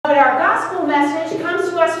But our gospel message comes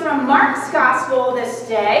to us from Mark's gospel this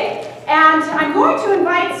day, and I'm going to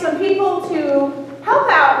invite some people to help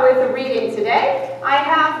out with the reading today. I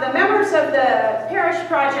have the members of the Parish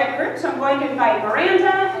Project group, so I'm going to invite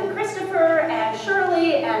Miranda and Christopher and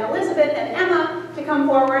Shirley and Elizabeth and Emma to come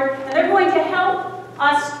forward, and they're going to help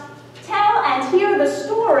us tell and hear the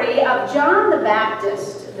story of John the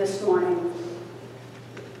Baptist this morning.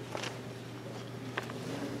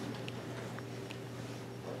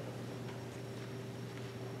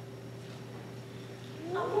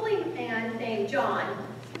 A holy man named John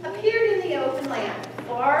appeared in the open land,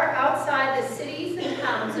 far outside the cities and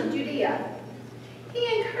towns of Judea.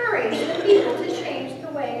 He encouraged the people to change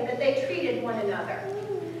the way that they treated one another,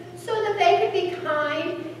 so that they could be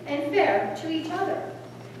kind and fair to each other,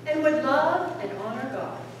 and would love and honor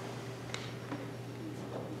God.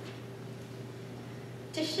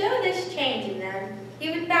 To show this change in them,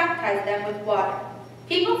 he would baptize them with water.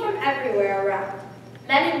 People from everywhere around,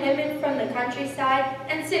 men and women from the countryside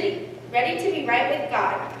and city, ready to be right with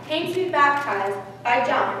God, came to be baptized by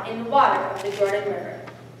John in the water of the Jordan River.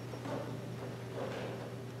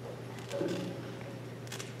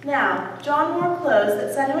 Now, John wore clothes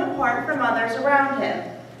that set him apart from others around him.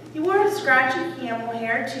 He wore a scratchy camel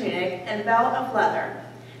hair tunic and belt of leather.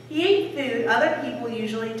 He ate food other people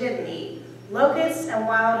usually didn't eat, locusts and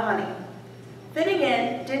wild honey. Fitting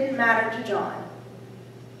in didn't matter to John.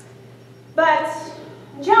 But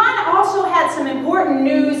John also had some important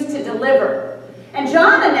news to deliver. And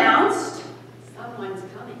John announced, "Someone's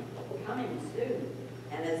coming soon.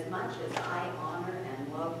 And as much as I honor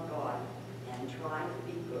and love God and try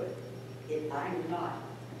to be good, if I'm not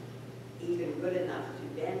even good enough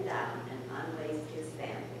to bend down and unlace his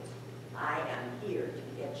sandals, I am here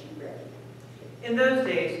to get you ready." In those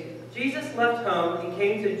days, Jesus left home and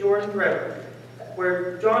came to Jordan River,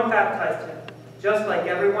 where John baptized him, just like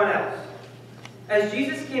everyone else. As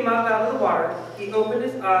Jesus came up out of the water, he opened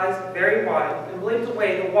his eyes very wide and blinked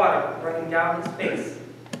away the water running down his face.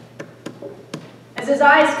 as his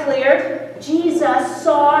eyes cleared, Jesus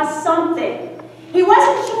saw something. He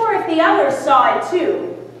wasn't sure if the others saw it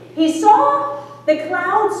too. He saw the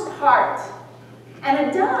clouds part, and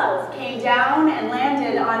a dove came down and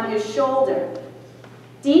landed on his shoulder.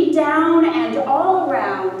 Deep down and all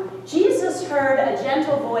around, Jesus heard a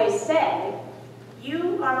gentle voice say,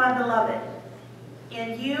 "You are my beloved,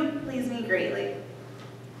 and you please me greatly."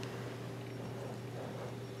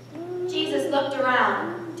 Jesus looked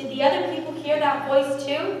around. Did the other people hear that voice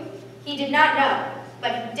too? He did not know,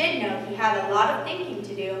 but he did know he had a lot of thinking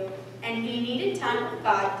to do, and he needed time with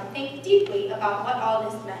God to think deeply about what all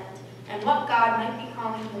this meant and what God might be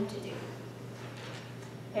calling him to do.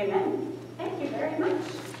 Amen. Thank you very much.